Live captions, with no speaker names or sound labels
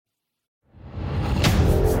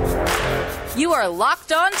You are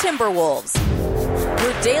Locked On Timberwolves,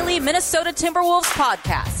 your daily Minnesota Timberwolves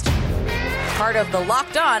podcast. Part of the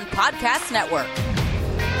Locked On Podcast Network,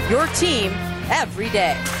 your team every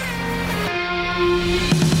day.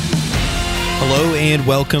 Hello and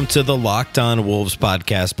welcome to the Locked On Wolves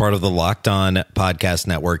podcast, part of the Locked On Podcast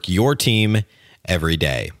Network, your team every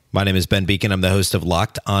day. My name is Ben Beacon. I'm the host of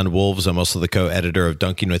Locked On Wolves. I'm also the co-editor of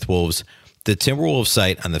Dunking with Wolves, the Timberwolves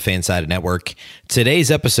site on the Fansided Network. Today's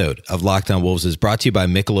episode of Locked On Wolves is brought to you by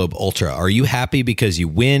Michelob Ultra. Are you happy because you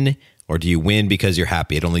win, or do you win because you're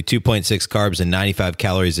happy? At only 2.6 carbs and 95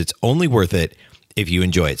 calories, it's only worth it if you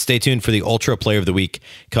enjoy it. Stay tuned for the Ultra Player of the Week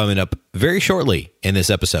coming up very shortly in this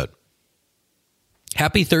episode.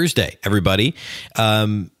 Happy Thursday, everybody.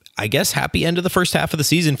 I guess happy end of the first half of the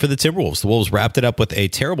season for the Timberwolves. The Wolves wrapped it up with a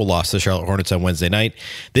terrible loss to the Charlotte Hornets on Wednesday night.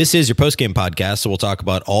 This is your postgame podcast, so we'll talk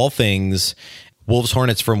about all things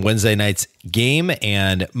Wolves-Hornets from Wednesday night's game,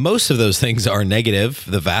 and most of those things are negative,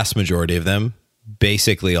 the vast majority of them,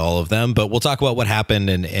 basically all of them, but we'll talk about what happened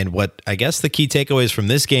and what, I guess, the key takeaways from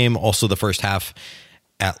this game, also the first half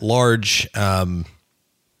at large.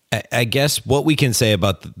 I guess what we can say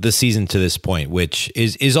about the season to this point, which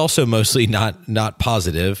is also mostly not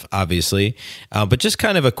positive, obviously, but just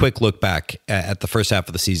kind of a quick look back at the first half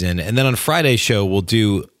of the season. And then on Friday's show, we'll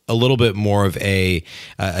do a little bit more of a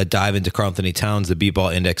dive into Karl-Anthony Towns, the B-ball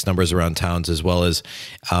index numbers around Towns, as well as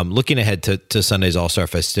looking ahead to Sunday's All-Star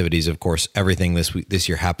festivities. Of course, everything this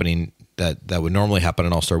year happening that would normally happen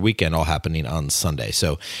on All-Star Weekend, all happening on Sunday.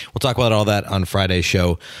 So we'll talk about all that on Friday's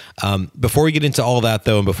show. Before we get into all that,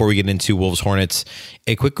 though, and before we get into Wolves-Hornets,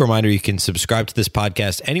 a quick reminder, you can subscribe to this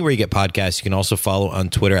podcast anywhere you get podcasts. You can also follow on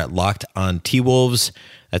Twitter at Locked On T-Wolves.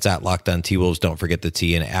 That's at Locked On T-Wolves. Don't forget the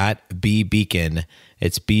T. And at B Beacon.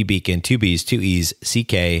 It's B Beacon, 2 B's, 2 E's,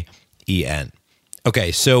 C-K-E-N.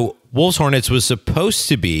 Okay, so Wolves-Hornets was supposed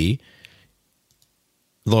to be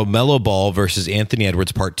LaMelo Ball versus Anthony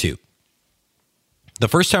Edwards Part 2. The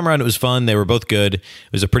first time around, it was fun. They were both good. It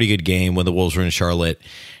was a pretty good game when the Wolves were in Charlotte.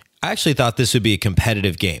 I actually thought this would be a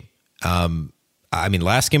competitive game.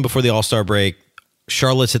 Last game before the All-Star break,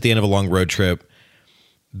 Charlotte's at the end of a long road trip.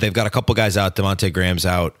 They've got a couple guys out. Devontae Graham's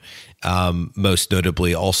out, most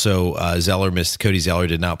notably. Also, Cody Zeller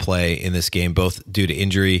did not play in this game, both due to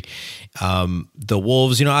injury. The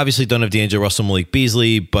Wolves, obviously don't have D'Angelo Russell, Malik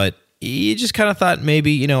Beasley, but you just kind of thought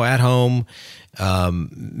maybe, at home,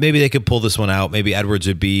 maybe they could pull this one out. Maybe Edwards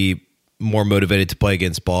would be more motivated to play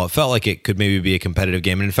against Ball. It felt like it could maybe be a competitive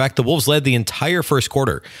game. And in fact, the Wolves led the entire first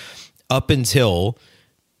quarter up until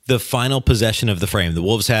the final possession of the frame. The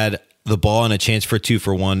Wolves had the ball and a chance for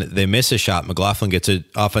 2-for-1. They miss a shot. McLaughlin gets an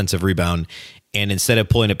offensive rebound. And instead of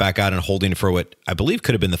pulling it back out and holding for what I believe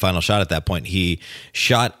could have been the final shot at that point, he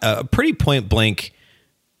shot a pretty point blank,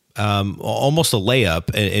 almost a layup,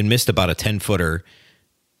 and missed about a 10-footer.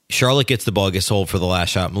 Charlotte gets the ball, gets hold for the last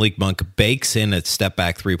shot. Malik Monk bakes in a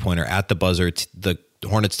step-back three-pointer at the buzzer. The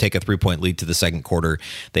Hornets take a 3-point lead to the second quarter.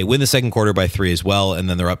 They win the second quarter by 3 as well, and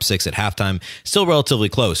then they're up 6 at halftime. Still relatively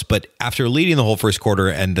close, but after leading the whole first quarter,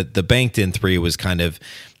 and the banked-in 3 was kind of,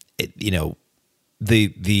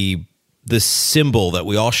 the symbol that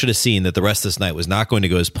we all should have seen that the rest of this night was not going to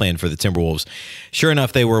go as planned for the Timberwolves. Sure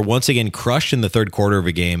enough, they were once again crushed in the third quarter of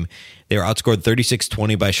a game. They were outscored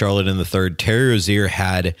 36-20 by Charlotte in the third. Terry Rozier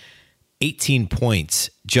had 18 points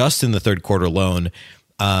just in the third quarter alone,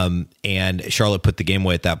 and Charlotte put the game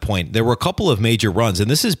away at that point. There were a couple of major runs,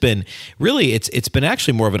 and this has been really, it's been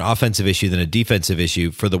actually more of an offensive issue than a defensive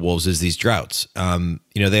issue for the Wolves, is these droughts.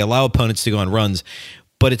 They allow opponents to go on runs,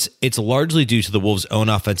 but it's largely due to the Wolves' own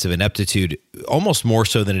offensive ineptitude, almost more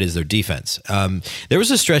so than it is their defense. There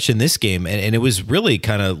was a stretch in this game, and it was really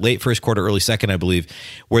kind of late first quarter, early second, I believe,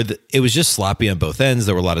 where it was just sloppy on both ends.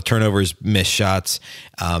 There were a lot of turnovers, missed shots,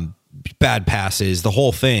 bad passes, the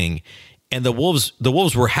whole thing. And the Wolves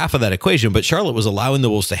were half of that equation, but Charlotte was allowing the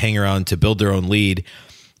Wolves to hang around to build their own lead,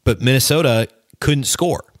 but Minnesota couldn't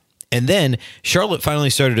score. And then Charlotte finally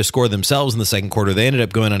started to score themselves in the second quarter. They ended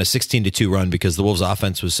up going on a 16-2 run because the Wolves'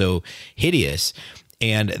 offense was so hideous.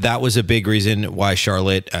 And that was a big reason why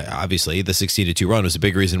Charlotte, obviously, the 16-2 run was a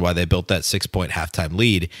big reason why they built that 6-point halftime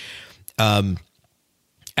lead.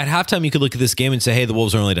 At halftime, you could look at this game and say, hey, the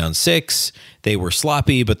Wolves are only down 6. They were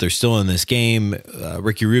sloppy, but they're still in this game.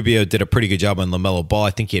 Ricky Rubio did a pretty good job on LaMelo Ball.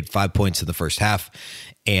 I think he had 5 points in the first half.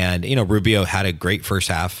 And, Rubio had a great first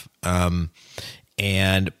half.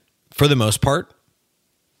 And for the most part,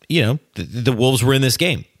 the Wolves were in this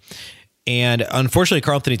game. And unfortunately,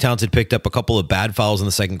 Karl-Anthony Towns had picked up a couple of bad fouls in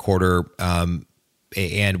the second quarter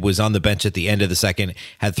and was on the bench at the end of the second,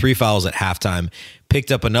 had 3 fouls at halftime. picked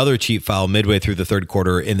up another cheap foul midway through the third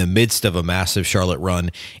quarter in the midst of a massive Charlotte run.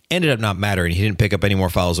 Ended up not mattering. He didn't pick up any more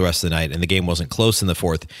fouls the rest of the night, and the game wasn't close in the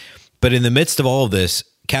fourth. But in the midst of all of this,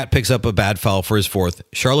 Cat picks up a bad foul for his fourth.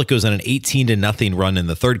 Charlotte goes on an 18-0 run in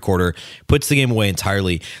the third quarter, puts the game away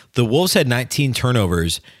entirely. The Wolves had 19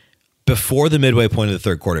 turnovers before the midway point of the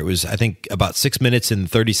third quarter. It was, I think, about 6 minutes and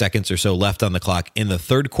 30 seconds or so left on the clock in the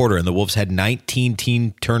third quarter, and the Wolves had 19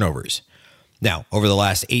 team turnovers. Now, over the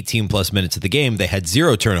last 18 plus minutes of the game, they had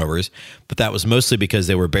 0 turnovers, but that was mostly because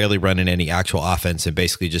they were barely running any actual offense and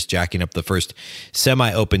basically just jacking up the first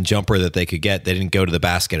semi-open jumper that they could get. They didn't go to the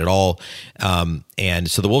basket at all.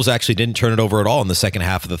 And so the Wolves actually didn't turn it over at all in the second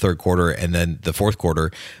half of the third quarter and then the fourth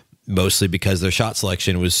quarter, mostly because their shot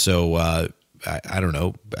selection was so, I don't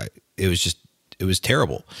know, it was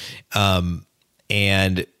terrible.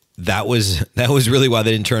 And that was really why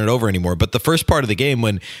they didn't turn it over anymore. But the first part of the game,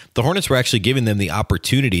 when the Hornets were actually giving them the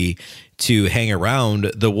opportunity to hang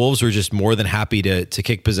around, the Wolves were just more than happy to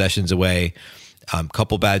kick possessions away.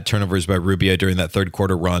 Couple bad turnovers by Rubio during that third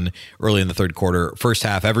quarter run early in the third quarter. First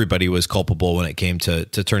half, everybody was culpable when it came to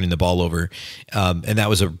turning the ball over. And that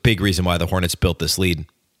was a big reason why the Hornets built this lead.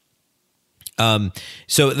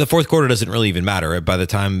 So the fourth quarter doesn't really even matter. By the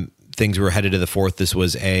time things were headed to the fourth, this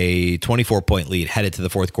was a 24-point lead headed to the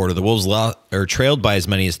fourth quarter. The Wolves trailed by as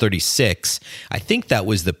many as 36. I think that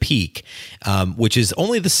was the peak, which is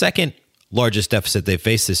only the second largest deficit they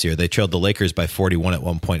faced this year. They trailed the Lakers by 41 at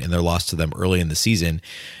one point in their loss to them early in the season,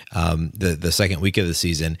 the second week of the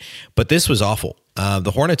season. But this was awful.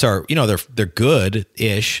 The Hornets are, they're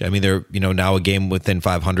good-ish. I mean, they're, now a game within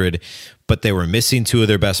 500, but they were missing two of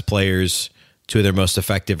their best players, two of their most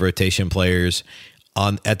effective rotation players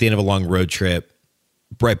at the end of a long road trip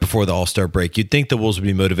right before the All-Star break. You'd think the Wolves would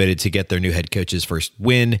be motivated to get their new head coach's first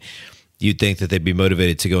win. You'd think that they'd be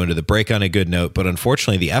motivated to go into the break on a good note, but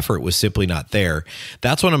unfortunately the effort was simply not there.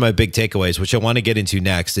 That's one of my big takeaways, which I want to get into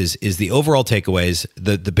next, is the overall takeaways,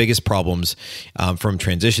 the biggest problems from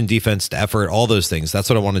transition defense to effort, all those things. That's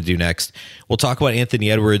what I want to do next. We'll talk about Anthony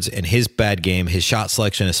Edwards and his bad game, his shot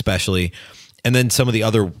selection especially, and then some of the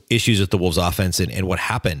other issues with the Wolves offense and what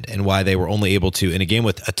happened and why they were only able to, in a game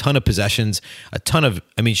with a ton of possessions,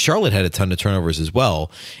 Charlotte had a ton of turnovers as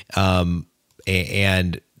well.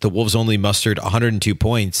 And the Wolves only mustered 102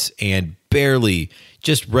 points and barely,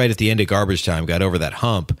 just right at the end of garbage time, got over that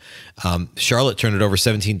hump. Charlotte turned it over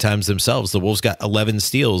 17 times themselves. The Wolves got 11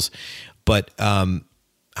 steals, but how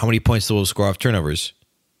many points did the Wolves score off turnovers?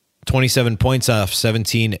 27 points off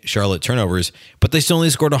 17 Charlotte turnovers, but they still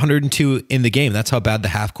only scored 102 in the game. That's how bad the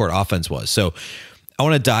half-court offense was. So I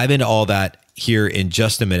want to dive into all that here in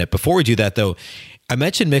just a minute. Before we do that, though, I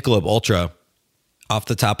mentioned Michelob Ultra off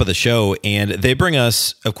the top of the show, and they bring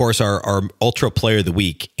us, of course, our Ultra Player of the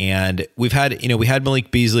Week. And we've had, we had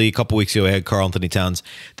Malik Beasley a couple weeks ago. We had Karl Anthony Towns.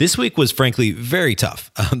 This week was frankly very tough.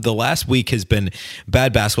 The last week has been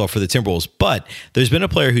bad basketball for the Timberwolves, but there's been a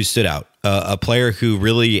player who stood out, a player who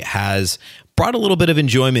really has brought a little bit of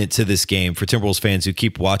enjoyment to this game for Timberwolves fans who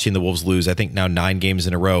keep watching the Wolves lose, I think now 9 games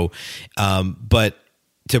in a row. But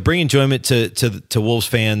to bring enjoyment to Wolves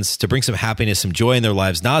fans, to bring some happiness, some joy in their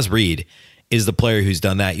lives, Naz Reid is the player who's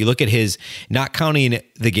done that. You look at his, not counting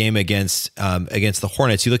the game against the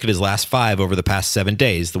Hornets, you look at his last 5 over the past 7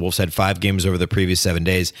 days. The Wolves had 5 games over the previous 7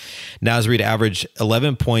 days. Naz Reid averaged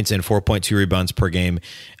 11 points and 4.2 rebounds per game,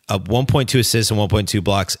 1.2 assists and 1.2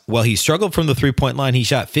 blocks. Well, he struggled from the three-point line. He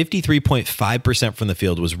shot 53.5% from the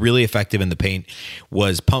field, was really effective in the paint,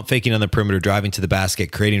 was pump faking on the perimeter, driving to the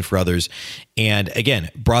basket, creating for others. And again,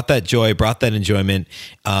 brought that joy, brought that enjoyment.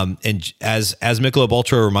 And as Michelob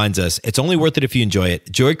Ultra reminds us, it's only worth it if you enjoy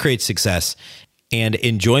it. Joy creates success. And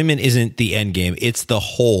enjoyment isn't the end game. It's the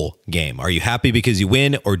whole game. Are you happy because you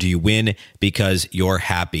win, or do you win because you're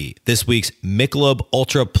happy? This week's Michelob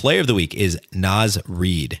Ultra Player of the Week is Naz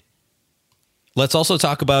Reid. Let's also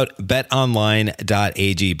talk about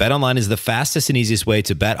betonline.ag. BetOnline is the fastest and easiest way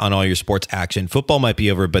to bet on all your sports action. Football might be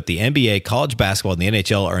over, but the NBA, college basketball, and the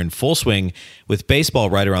NHL are in full swing with baseball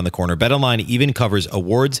right around the corner. BetOnline even covers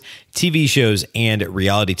awards, TV shows, and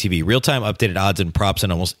reality TV. Real-time updated odds and props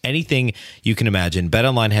on almost anything you can imagine.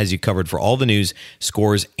 BetOnline has you covered for all the news,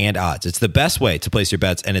 scores, and odds. It's the best way to place your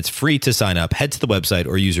bets, and it's free to sign up. Head to the website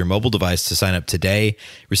or use your mobile device to sign up today.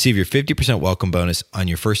 Receive your 50% welcome bonus on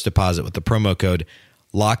your first deposit with the promo code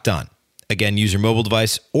Locked On. Again, use your mobile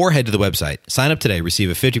device or head to the website. Sign up today. Receive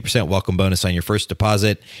a 50% welcome bonus on your first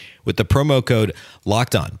deposit with the promo code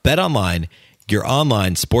Locked On. Bet Online, your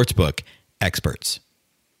online sportsbook experts.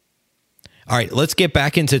 All right, let's get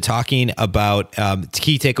back into talking about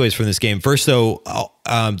key takeaways from this game. First, though,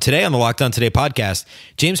 today on the Locked On Today podcast,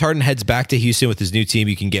 James Harden heads back to Houston with his new team.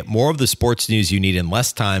 You can get more of the sports news you need in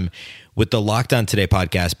less time with the Locked On Today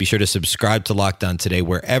podcast. Be sure to subscribe to Locked On Today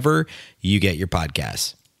wherever you get your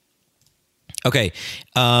podcasts. Okay,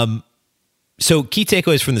 so key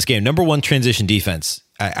takeaways from this game. Number one, transition defense.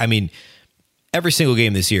 I mean, every single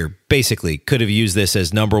game this year basically could have used this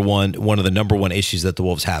as one of the number one issues that the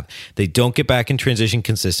Wolves have. They don't get back in transition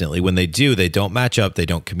consistently. When they do, they don't match up. They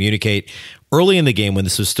don't communicate. Early in the game, when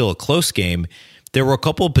this was still a close game, there were a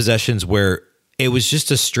couple of possessions where it was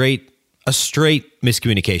just a straight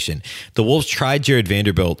miscommunication. The Wolves tried Jared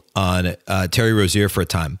Vanderbilt on Terry Rozier for a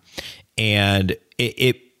time, and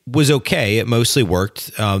it was okay. It mostly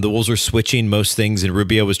worked. The Wolves were switching most things, and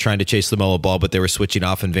Rubio was trying to chase LaMelo Ball, but they were switching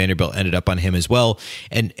off, and Vanderbilt ended up on him as well.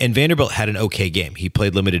 And Vanderbilt had an okay game. He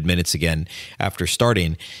played limited minutes again after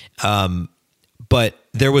starting. But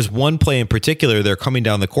there was one play in particular. They're coming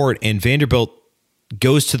down the court, and Vanderbilt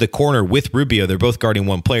goes to the corner with Rubio. They're both guarding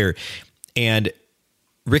one player, and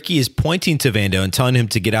Ricky is pointing to Vando and telling him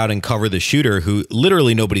to get out and cover the shooter, who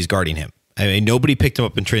literally nobody's guarding him. I mean, nobody picked him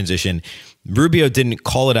up in transition. Rubio didn't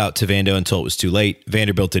call it out to Vando until it was too late.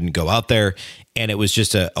 Vanderbilt didn't go out there, and it was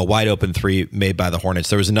just a wide open three made by the Hornets.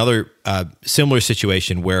 There was another similar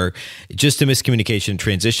situation where just a miscommunication in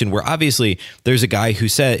transition, where obviously there's a guy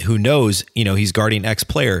who knows, he's guarding X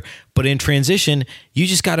player, but in transition, you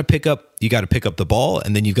just got to pick up the ball,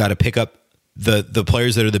 and then you've got to pick up the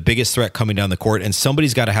players that are the biggest threat coming down the court, and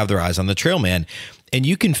somebody's got to have their eyes on the trail man. And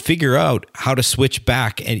you can figure out how to switch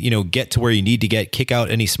back and, get to where you need to get, kick out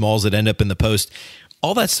any smalls that end up in the post.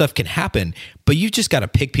 All that stuff can happen, but you just got to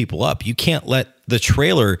pick people up. You can't let the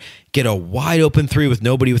trailer get a wide open three with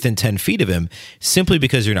nobody within 10 feet of him simply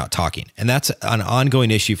because you're not talking. And that's an ongoing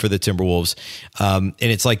issue for the Timberwolves. And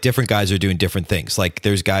it's like different guys are doing different things. Like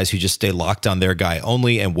there's guys who just stay locked on their guy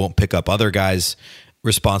only and won't pick up other guys'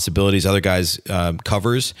 responsibilities, other guys'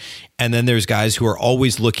 covers. And then there's guys who are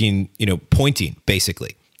always looking, pointing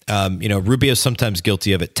basically. Rubio's sometimes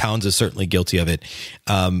guilty of it. Towns is certainly guilty of it.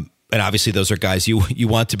 And obviously those are guys you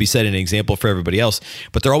want to be setting an example for everybody else,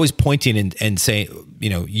 but they're always pointing and saying,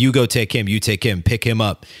 you go take him, you take him, pick him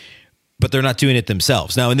up, but they're not doing it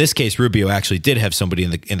themselves. Now in this case, Rubio actually did have somebody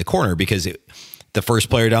in the corner because the first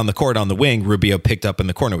player down the court on the wing, Rubio picked up in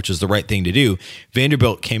the corner, which is the right thing to do.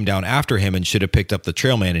 Vanderbilt came down after him and should have picked up the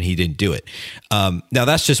trail man, and he didn't do it. Now,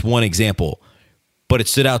 that's just one example, but it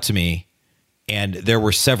stood out to me, and there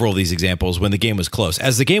were several of these examples when the game was close.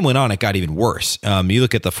 As the game went on, it got even worse. You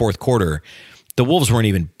look at the fourth quarter, the Wolves weren't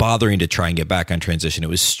even bothering to try and get back on transition. It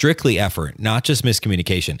was strictly effort, not just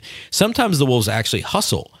miscommunication. Sometimes the Wolves actually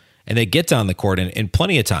hustle, and they get down the court in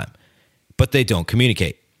plenty of time, but they don't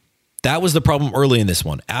communicate. That was the problem early in this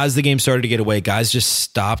one. As the game started to get away, guys just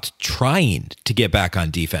stopped trying to get back on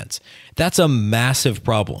defense. That's a massive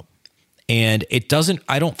problem. And it doesn't,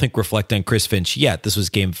 I don't think, reflect on Chris Finch yet. This was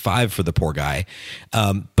game 5 for the poor guy.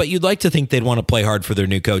 But you'd like to think they'd want to play hard for their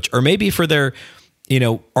new coach, or maybe for their,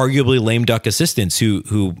 arguably lame duck assistants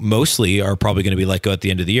who mostly are probably going to be let go at the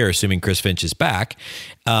end of the year, assuming Chris Finch is back.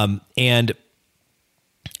 And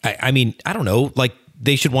I mean, I don't know, like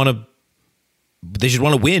they should want to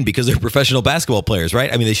win because they're professional basketball players,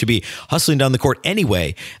 right? I mean, they should be hustling down the court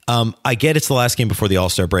anyway. I get it's the last game before the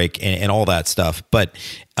All-Star break and all that stuff, but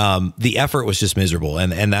the effort was just miserable.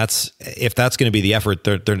 And if that's going to be the effort,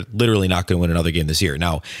 they're literally not going to win another game this year.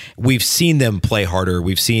 Now, we've seen them play harder.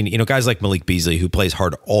 We've seen, guys like Malik Beasley, who plays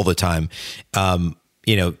hard all the time.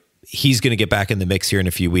 He's going to get back in the mix here in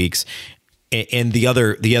a few weeks. And the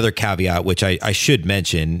other caveat, which I should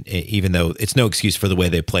mention, even though it's no excuse for the way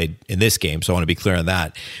they played in this game, so I want to be clear on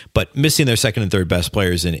that, but missing their second and third best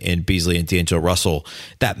players in Beasley and D'Angelo Russell,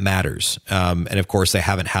 that matters. And of course, they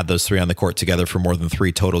haven't had those three on the court together for more than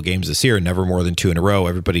 3 total games this year, never more than 2 in a row.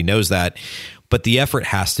 Everybody knows that. But the effort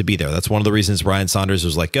has to be there. That's one of the reasons Ryan Saunders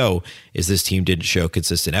was let go, is this team didn't show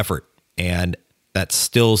consistent effort. And that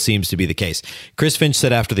still seems to be the case. Chris Finch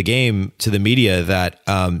said after the game to the media that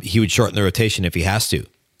he would shorten the rotation if he has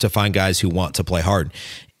to find guys who want to play hard.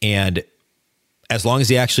 And as long as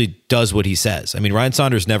he actually does what he says. I mean, Ryan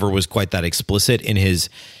Saunders never was quite that explicit in his,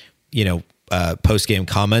 post-game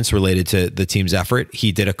comments related to the team's effort.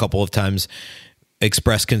 He did a couple of times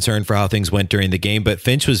express concern for how things went during the game, but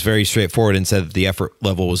Finch was very straightforward and said that the effort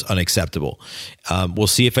level was unacceptable. We'll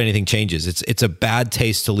see if anything changes. It's a bad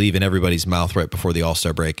taste to leave in everybody's mouth right before the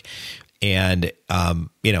All-Star break. And,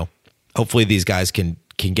 hopefully these guys can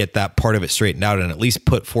get that part of it straightened out and at least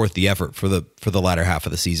put forth the effort for the latter half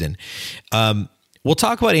of the season. We'll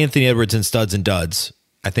talk about Anthony Edwards and studs and duds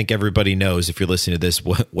I think everybody knows, if you're listening to this,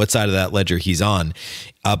 what side of that ledger he's on.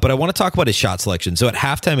 But I want to talk about his shot selection. So at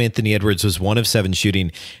halftime, Anthony Edwards was 1 of 7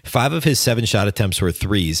 shooting. 5 of his 7 shot attempts were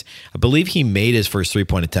threes. I believe he made his first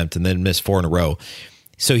 3-point attempt and then missed 4 in a row.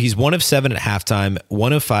 So he's 1 of 7 at halftime,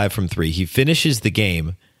 1 of 5 from 3. He finishes the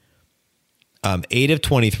game 8 of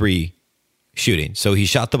 23 shooting. So he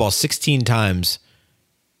shot the ball 16 times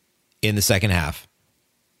in the second half.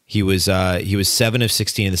 He was 7 of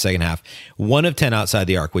 16 in the second half, 1 of 10 outside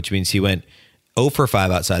the arc, which means he went 0 for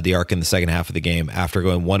 5 outside the arc in the second half of the game after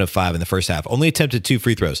going 1 of 5 in the first half. Only attempted 2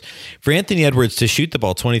 free throws. For Anthony Edwards to shoot the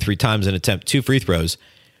ball 23 times and attempt 2 free throws,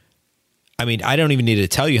 I mean, I don't even need to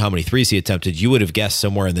tell you how many threes he attempted. You would have guessed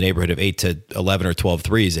somewhere in the neighborhood of 8 to 11 or 12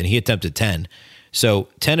 threes, and he attempted 10. So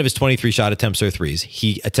 10 of his 23 shot attempts are threes.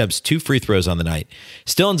 He attempts 2 free throws on the night.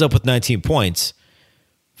 Still ends up with 19 points.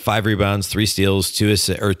 5 rebounds, 3 steals, 2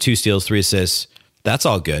 steals, 3 assists. That's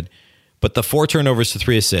all good. But the 4 turnovers to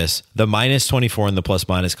 3 assists, the minus 24 in the plus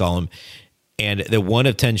minus column, and the 1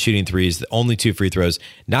 of 10 shooting threes, the only 2 free throws,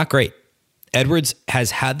 not great. Edwards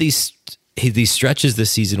has had these stretches this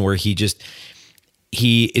season where he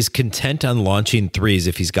is content on launching threes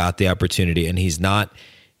if he's got the opportunity, and he's not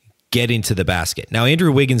getting to the basket. Now,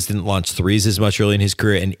 Andrew Wiggins didn't launch threes as much early in his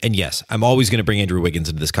career, and yes, I'm always going to bring Andrew Wiggins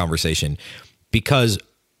into this conversation because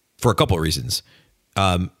for a couple of reasons.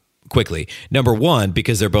 Quickly. Number one,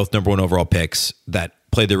 because they're both number 1 overall picks that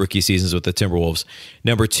played their rookie seasons with the Timberwolves.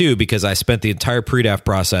 Number 2, because I spent the entire pre-draft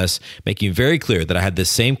process making very clear that I had the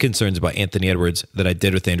same concerns about Anthony Edwards that I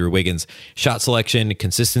did with Andrew Wiggins. Shot selection,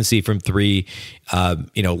 consistency from 3,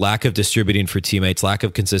 lack of distributing for teammates, lack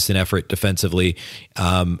of consistent effort defensively.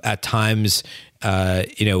 At times, a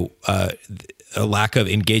lack of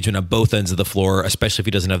engagement on both ends of the floor, especially if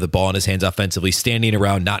he doesn't have the ball in his hands offensively, standing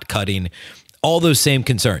around, not cutting, all those same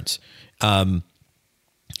concerns. And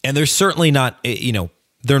they're certainly not,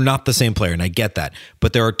 they're not the same player, and I get that.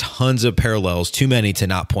 But there are tons of parallels, too many to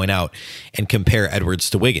not point out and compare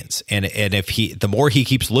Edwards to Wiggins. And if the more he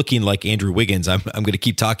keeps looking like Andrew Wiggins, I'm going to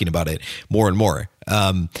keep talking about it more and more.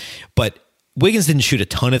 But Wiggins didn't shoot a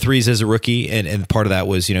ton of threes as a rookie, and part of that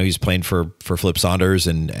was, he was playing for Flip Saunders,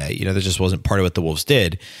 and that just wasn't part of what the Wolves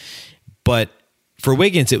did. But for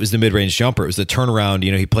Wiggins, it was the mid-range jumper. It was the turnaround.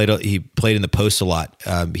 He played in the post a lot.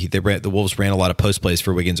 The Wolves ran a lot of post plays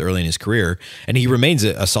for Wiggins early in his career, and he remains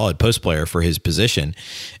a solid post player for his position.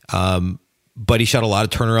 But he shot a lot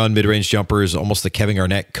of turnaround mid-range jumpers, almost the Kevin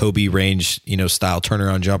Garnett, Kobe range, style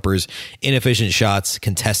turnaround jumpers, inefficient shots,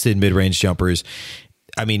 contested mid-range jumpers.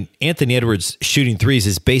 I mean, Anthony Edwards shooting threes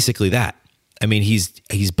is basically that. I mean, he's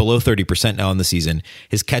below 30% now in the season.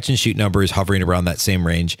 His catch and shoot number is hovering around that same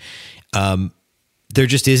range. There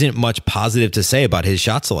just isn't much positive to say about his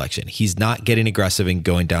shot selection. He's not getting aggressive and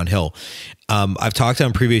going downhill. I've talked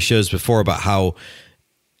on previous shows before about how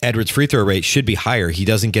Edwards' free throw rate should be higher. He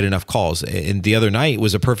doesn't get enough calls. And the other night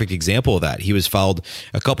was a perfect example of that. He was fouled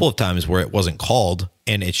a couple of times where it wasn't called,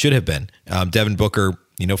 and it should have been. Devin Booker,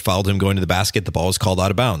 fouled him going to the basket. The ball was called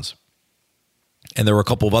out of bounds. And there were a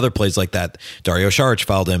couple of other plays like that. Dario Saric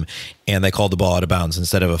fouled him, and they called the ball out of bounds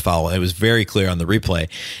instead of a foul. It was very clear on the replay.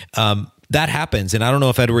 That happens, and I don't know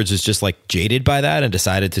if Edwards is just like jaded by that and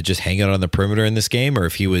decided to just hang out on the perimeter in this game, or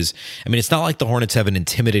if he was. I mean, it's not like the Hornets have an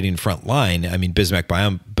intimidating front line. I mean, Bismack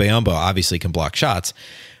Biyombo obviously can block shots,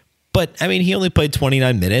 but I mean, he only played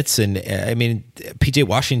 29 minutes, and I mean, PJ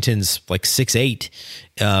Washington's like 6'8".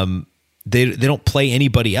 They don't play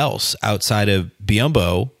anybody else outside of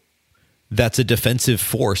Biyombo. That's a defensive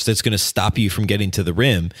force that's going to stop you from getting to the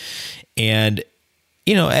rim, and.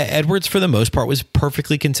 Edwards, for the most part, was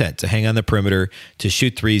perfectly content to hang on the perimeter, to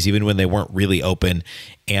shoot threes even when they weren't really open.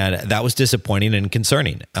 And that was disappointing and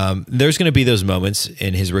concerning. There's going to be those moments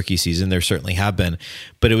in his rookie season. There certainly have been.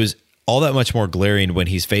 But it was all that much more glaring when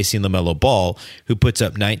he's facing LaMelo Ball, who puts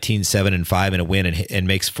up 19, 7, and 5 in a win and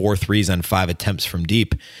makes 4 threes on 5 attempts from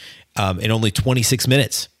deep in only 26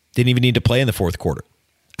 minutes. Didn't even need to play in the fourth quarter.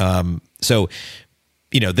 So,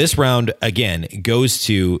 this round, again, goes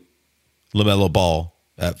to LaMelo Ball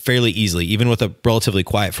fairly easily, even with a relatively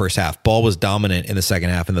quiet first half. Ball was dominant in the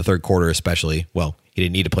second half, in the third quarter especially. Well, he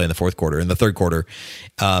didn't need to play in the fourth quarter. In the third quarter,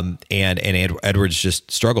 and Edwards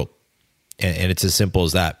just struggled, and it's as simple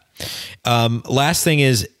as that. Last thing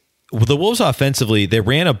is, the Wolves offensively, they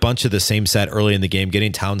ran a bunch of the same set early in the game,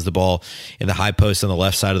 getting Towns the ball in the high post on the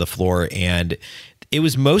left side of the floor, and it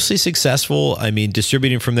was mostly successful. I mean,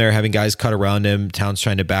 distributing from there, having guys cut around him, Towns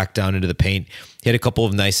trying to back down into the paint. He had a couple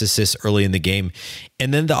of nice assists early in the game.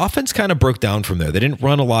 And then the offense kind of broke down from there. They didn't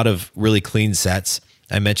run a lot of really clean sets.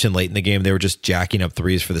 I mentioned late in the game, they were just jacking up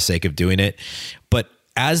threes for the sake of doing it. But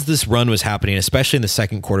as this run was happening, especially in the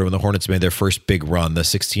second quarter when the Hornets made their first big run, the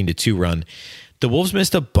 16-2 run, the Wolves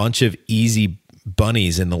missed a bunch of easy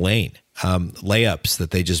bunnies in the lane, layups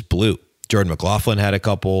that they just blew. Jordan McLaughlin had a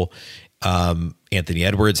couple. Anthony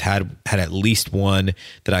Edwards had at least one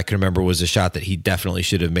that I can remember was a shot that he definitely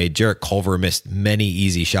should have made. Jarrett Culver missed many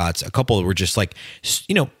easy shots. A couple that were just like,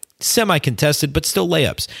 semi-contested, but still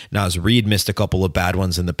layups. Naz Reid missed a couple of bad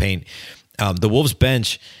ones in the paint. The Wolves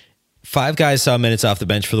bench, 5 guys saw minutes off the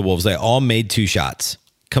bench for the Wolves. They all made 2 shots.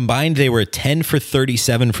 Combined, they were 10 for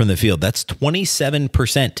 37 from the field. That's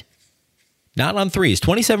 27%. Not on threes.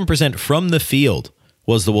 27% from the field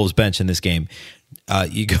was the Wolves bench in this game.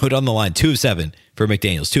 You go down the line, 2 of 7 for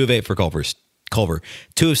McDaniels, 2 of 8 for Culver,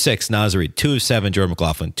 2 of 6 Naz Reid, 2 of 7 Jordan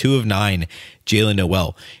McLaughlin, 2 of 9 Jalen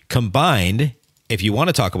Noel. Combined, if you want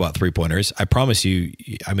to talk about 3-pointers, I promise you,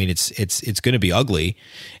 I mean, it's going to be ugly.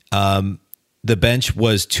 The bench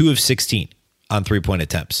was 2 of 16 on 3-point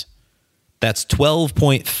attempts. That's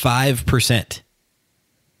 12.5%.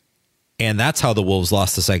 And that's how the Wolves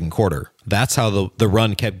lost the second quarter. That's how the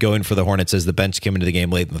run kept going for the Hornets as the bench came into the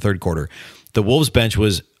game late in the third quarter. The Wolves bench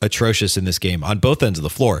was atrocious in this game on both ends of the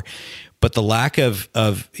floor. But the lack of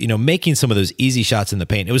making some of those easy shots in the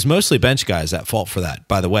paint, it was mostly bench guys at fault for that,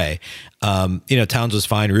 by the way. Towns was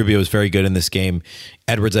fine. Rubio was very good in this game.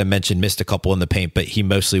 Edwards, I mentioned, missed a couple in the paint, but he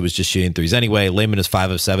mostly was just shooting threes anyway. Lehman is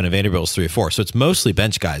 5 of 7, and Vanderbilt was 3 of 4. So it's mostly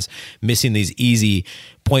bench guys missing these easy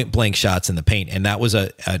point-blank shots in the paint. And that was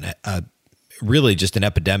a really just an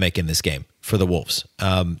epidemic in this game for the Wolves.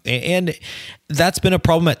 And that's been a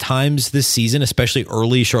problem at times this season, especially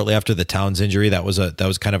shortly after the Towns injury. That was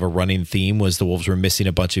kind of a running theme, was the Wolves were missing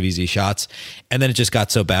a bunch of easy shots. And then it just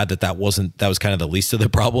got so bad that was kind of the least of the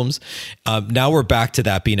problems. Now we're back to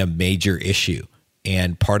that being a major issue.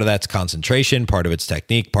 And part of that's concentration, part of it's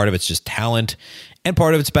technique, part of it's just talent, and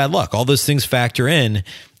part of it's bad luck. All those things factor in.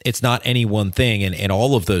 It's not any one thing. And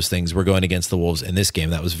all of those things were going against the Wolves in this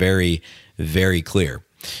game. That was very, very clear.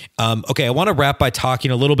 Okay, I want to wrap by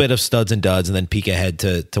talking a little bit of studs and duds and then peek ahead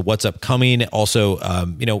to what's upcoming. Also,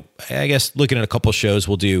 I guess looking at a couple shows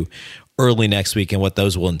we'll do early next week and what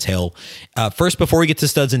those will entail. First, before we get to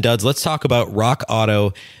studs and duds, let's talk about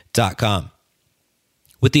rockauto.com.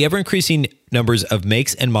 With the ever-increasing numbers of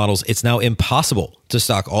makes and models, it's now impossible to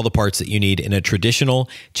stock all the parts that you need in a traditional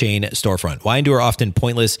chain storefront. Why endure often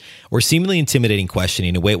pointless or seemingly intimidating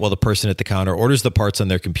questioning and wait while the person at the counter orders the parts on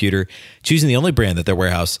their computer, choosing the only brand that their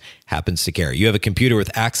warehouse happens to carry? You have a computer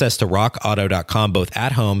with access to rockauto.com both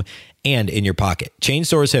at home and in your pocket. Chain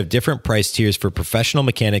stores have different price tiers for professional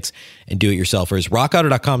mechanics and do-it-yourselfers.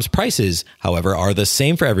 Rockauto.com's prices, however, are the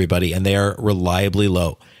same for everybody, and they are reliably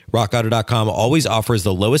low. RockAuto.com always offers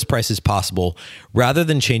the lowest prices possible rather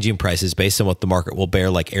than changing prices based on what the market will bear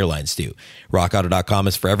like airlines do. RockAuto.com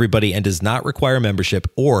is for everybody and does not require membership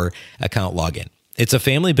or account login. It's a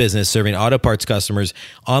family business serving auto parts customers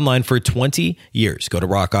online for 20 years. Go to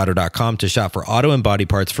RockAuto.com to shop for auto and body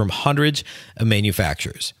parts from hundreds of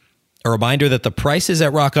manufacturers. A reminder that the prices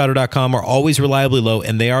at RockAuto.com are always reliably low,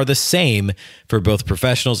 and they are the same for both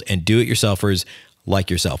professionals and do-it-yourselfers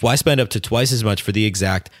like yourself. Why spend up to twice as much for the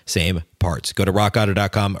exact same parts? Go to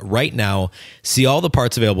rockauto.com right now. See all the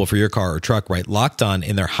parts available for your car or truck, right? Locked On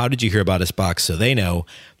in their How Did You Hear About Us box so they know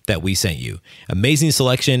that we sent you. Amazing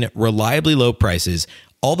selection, reliably low prices,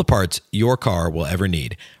 all the parts your car will ever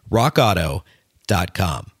need.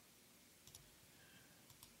 rockauto.com.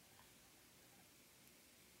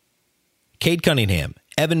 Cade Cunningham,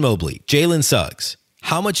 Evan Mobley, Jalen Suggs.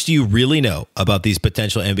 How much do you really know about these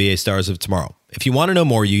potential NBA stars of tomorrow? If you want to know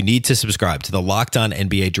more, you need to subscribe to the Locked On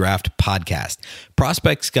NBA Draft podcast.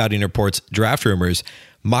 Prospect scouting reports, draft rumors,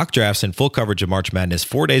 mock drafts, and full coverage of March Madness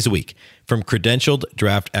 4 days a week from credentialed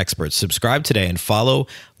draft experts. Subscribe today and follow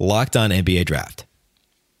Locked On NBA Draft.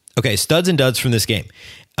 Okay, studs and duds from this game.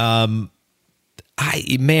 I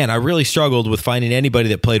really struggled with finding anybody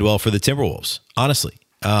that played well for the Timberwolves, honestly.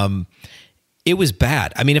 It was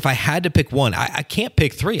bad. I mean, if I had to pick one, I can't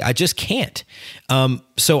pick 3. I just can't.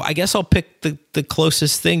 So I guess I'll pick the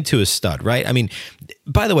closest thing to a stud, right? I mean,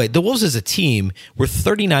 by the way, the Wolves as a team were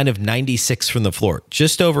 39 of 96 from the floor,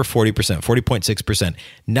 just over 40%, 40.6%,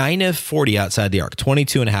 9 of 40 outside the arc,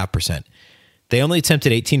 22.5%. They only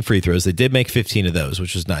attempted 18 free throws. They did make 15 of those,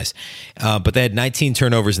 which was nice. But they had 19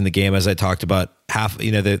 turnovers in the game, as I talked about.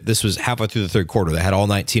 This was halfway through the third quarter. They had all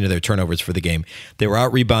 19 of their turnovers for the game. They were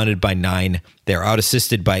out-rebounded by 9. They were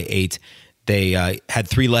out-assisted by 8. They had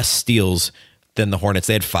 3 less steals than the Hornets.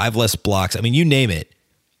 They had 5 less blocks. I mean, you name it,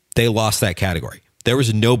 they lost that category. There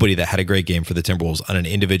was nobody that had a great game for the Timberwolves on an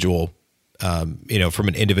individual, from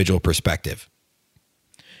an individual perspective.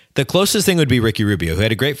 The closest thing would be Ricky Rubio, who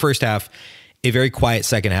had a great first half a very quiet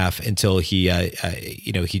second half until he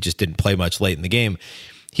just didn't play much late in the game.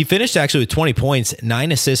 He finished actually with 20 points,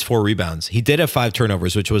 9 assists, 4 rebounds. He did have 5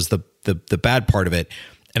 turnovers, which was the bad part of it.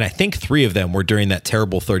 And I think 3 of them were during that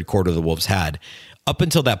terrible third quarter the Wolves had. Up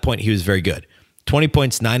until that point, he was very good. 20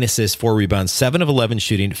 points, 9 assists, 4 rebounds, 7 of 11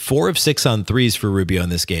 shooting, 4 of 6 on threes for Rubio in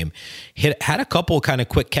this game. Had a couple kind of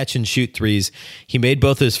quick catch and shoot threes. He made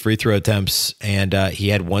both his free throw attempts, and he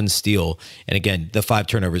had 1 steal. And again, the 5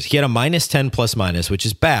 turnovers. He had a -10 plus-minus, which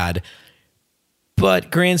is bad.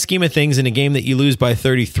 But grand scheme of things, in a game that you lose by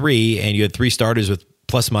 33 and you had 3 starters with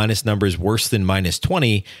plus-minus numbers worse than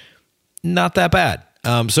 -20, not that bad.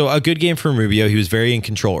 So a good game from Rubio. He was very in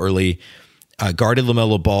control early. Guarded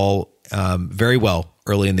LaMelo Ball very well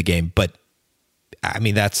early in the game, but I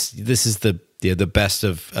mean this is the best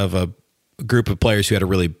of a group of players who had a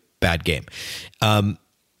really bad game.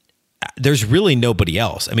 There's really nobody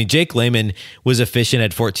else. I mean, Jake Layman was efficient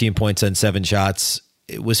at 14 points on 7 shots.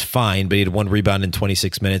 It was fine, but he had 1 rebound in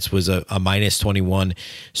 26 minutes, was a -21,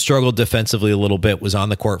 struggled defensively a little bit, was on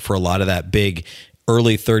the court for a lot of that big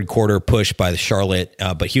early third quarter push by the Charlotte,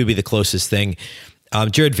 but he would be the closest thing.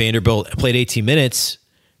 Jared Vanderbilt played 18 minutes,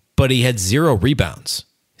 but he had 0 rebounds,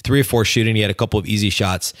 3 or 4 shooting. He had a couple of easy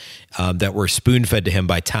shots that were spoon-fed to him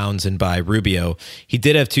by Towns and by Rubio. He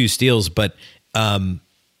did have 2 steals, but and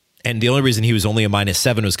the only reason he was only a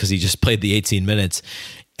 -7 was because he just played the 18 minutes.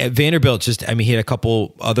 At Vanderbilt, he had a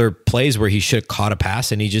couple other plays where he should have caught a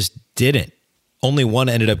pass, and he just didn't. Only 1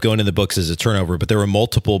 ended up going in the books as a turnover, but there were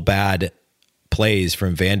multiple bad plays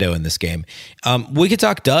from Vando in this game. We could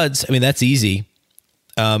talk duds. I mean, that's easy.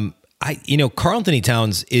 Karl Anthony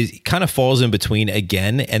Towns kind of falls in between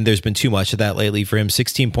again, and there's been too much of that lately for him.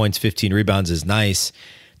 16 points, 15 rebounds is nice.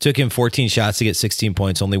 Took him 14 shots to get 16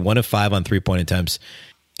 points, only 1 of 5 on 3-point attempts,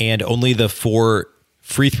 and only the 4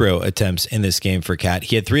 free throw attempts in this game for Cat.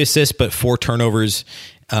 He had 3 assists, but 4 turnovers,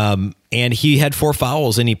 and he had 4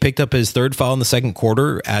 fouls, and he picked up his 3rd foul in the second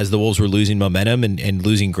quarter as the Wolves were losing momentum and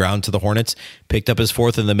losing ground to the Hornets. Picked up his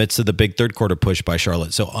 4th in the midst of the big third quarter push by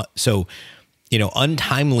Charlotte. So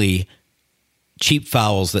untimely, cheap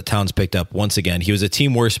fouls that Towns picked up once again. He was a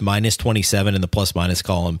team worst -27 in the plus-minus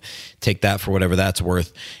column. Take that for whatever that's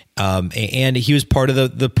worth. And he was part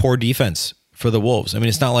of the poor defense for the Wolves. I mean,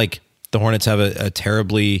 it's not like the Hornets have a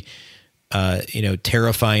terribly,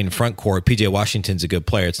 terrifying front court. PJ Washington's a good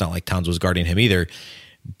player. It's not like Towns was guarding him either.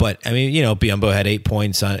 But, I mean, Biyombo had 8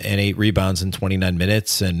 points and 8 rebounds in 29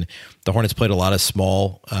 minutes, and the Hornets played a lot of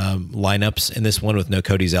small lineups in this one with no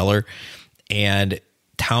Cody Zeller. And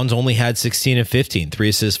Towns only had 16 and 15, 3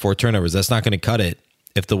 assists, 4 turnovers. That's not going to cut it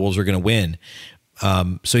if the Wolves are going to win.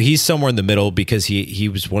 So he's somewhere in the middle because he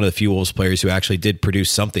was one of the few Wolves players who actually did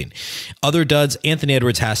produce something. Other duds, Anthony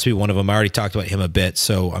Edwards has to be one of them. I already talked about him a bit,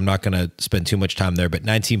 so I'm not going to spend too much time there. But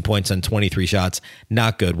 19 points on 23 shots,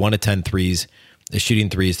 not good. 1 of 10 threes. Shooting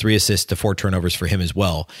threes, 3 assists to 4 turnovers for him as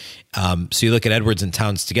well. So you look at Edwards and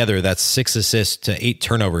Towns together, that's 6 assists to 8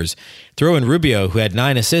 turnovers. Throw in Rubio, who had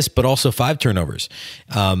 9 assists, but also 5 turnovers.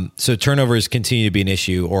 So turnovers continue to be an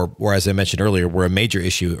issue, or as I mentioned earlier, were a major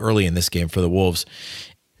issue early in this game for the Wolves.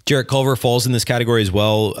 Jarrett Culver falls in this category as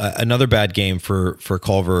well. Another bad game for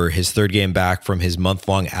Culver, his 3rd game back from his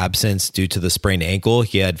month-long absence due to the sprained ankle.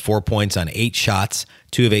 He had 4 points on 8 shots,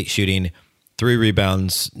 2 of 8 shooting, 3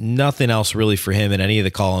 rebounds, nothing else really for him in any of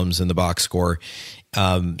the columns in the box score.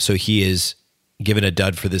 So he is given a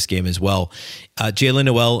dud for this game as well. Jalen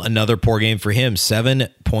Noel, another poor game for him. 7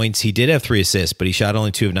 points. He did have 3 assists, but he shot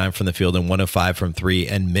only 2 of 9 from the field and 1 of 5 from 3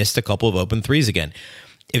 and missed a couple of open threes again.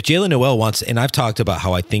 If Jalen Noel wants, and I've talked about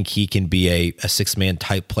how I think he can be a 6-man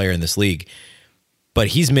type player in this league, but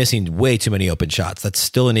he's missing way too many open shots. That's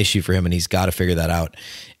still an issue for him, and he's got to figure that out.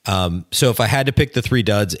 So if I had to pick the 3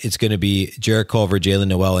 duds, it's going to be Jarrett Culver, Jalen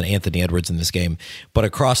Noel, and Anthony Edwards in this game. But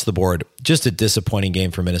across the board, just a disappointing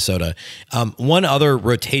game for Minnesota. One other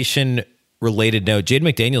rotation-related note, Jaden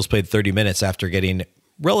McDaniels played 30 minutes after getting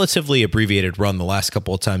relatively abbreviated run the last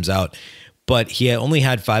couple of times out. But he only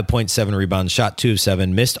had 5.7 rebounds, shot 2 of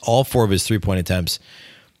 7, missed all 4 of his 3-point attempts,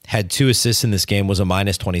 had 2 assists in this game, was a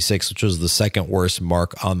 -26, which was the 2nd worst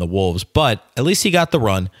mark on the Wolves. But at least he got the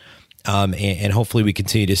run. And hopefully we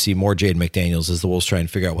continue to see more Jaden McDaniels as the Wolves try and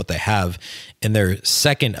figure out what they have in their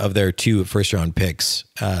 2nd of their 2 first-round picks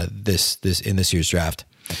this year's draft.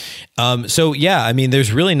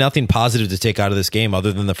 There's really nothing positive to take out of this game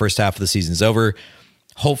other than the first half of the season's over.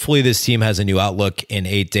 Hopefully this team has a new outlook in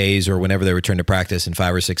 8 days or whenever they return to practice in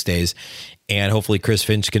 5 or 6 days. And hopefully Chris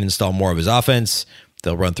Finch can install more of his offense.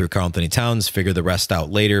 They'll run through Karl Anthony Towns, figure the rest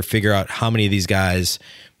out later, figure out how many of these guys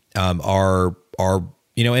are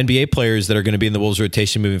NBA players that are going to be in the Wolves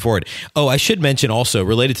rotation moving forward. Oh, I should mention also,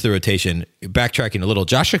 related to the rotation, backtracking a little,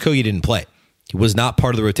 Josh Okogie didn't play. He was not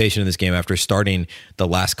part of the rotation in this game after starting the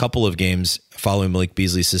last couple of games following Malik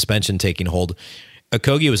Beasley's suspension taking hold.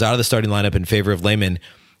 Okogie was out of the starting lineup in favor of Layman.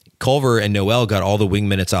 Culver and Noel got all the wing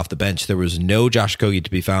minutes off the bench. There was no Josh Okogie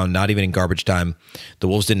to be found, not even in garbage time. The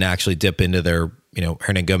Wolves didn't actually dip into their,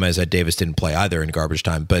 Hernan Gomez at Davis didn't play either in garbage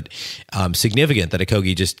time, but significant that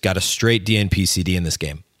Okogie just got a straight DNP CD in this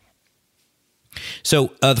game.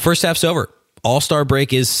 So the first half's over. All-Star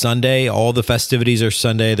break is Sunday. All the festivities are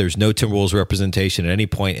Sunday. There's no Timberwolves representation at any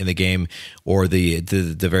point in the game or the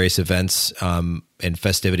various events and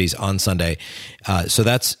festivities on Sunday. So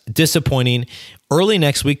that's disappointing. Early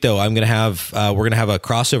next week, though, we're going to have a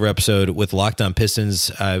crossover episode with Locked On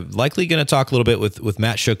Pistons. Likely going to talk a little bit with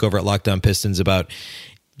Matt Shook over at Locked On Pistons about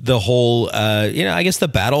the whole, I guess the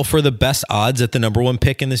battle for the best odds at the number one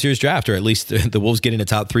pick in this year's draft, or at least the Wolves getting a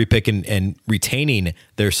top 3 pick and retaining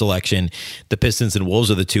their selection. The Pistons and Wolves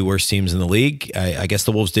are the 2 worst teams in the league. I guess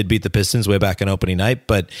the Wolves did beat the Pistons way back on opening night,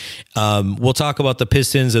 but we'll talk about the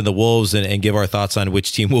Pistons and the Wolves and give our thoughts on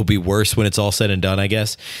which team will be worse when it's all said and done, I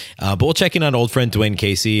guess. But we'll check in on old friend Dwayne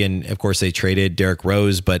Casey, and of course they traded Derrick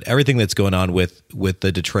Rose, but everything that's going on with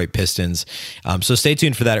the Detroit Pistons. So stay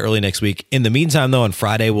tuned for that early next week. In the meantime, though, on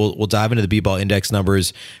Friday, we'll dive into the B-Ball Index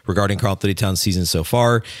numbers regarding Karl-Anthony Towns' season so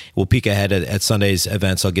far. We'll peek ahead at Sunday's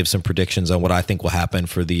events. I'll give some predictions on what I think will happen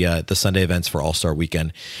for the Sunday events for All-Star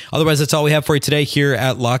Weekend. Otherwise, that's all we have for you today here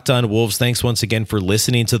at Locked On Wolves. Thanks once again for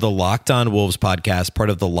listening to the Locked On Wolves podcast, part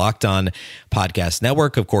of the Locked On Podcast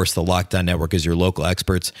Network. Of course, the Locked On Network is your local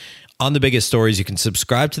experts on the biggest stories. You can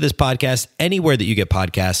subscribe to this podcast anywhere that you get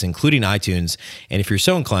podcasts, including iTunes. And if you're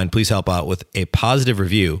so inclined, please help out with a positive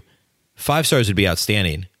review. 5 stars would be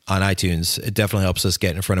outstanding on iTunes. It definitely helps us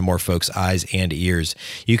get in front of more folks' eyes and ears.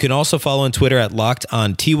 You can also follow on Twitter at Locked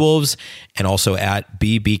On T-Wolves and also at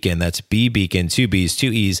B Beacon. That's B Beacon, 2 B's,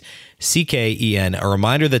 2 E's, CKEN. A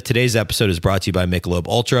reminder that today's episode is brought to you by Michelob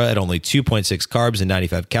Ultra at only 2.6 carbs and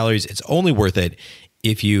 95 calories. It's only worth it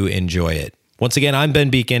if you enjoy it. Once again, I'm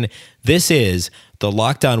Ben Beacon. This is the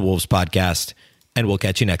Locked On Wolves podcast, and we'll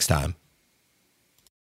catch you next time.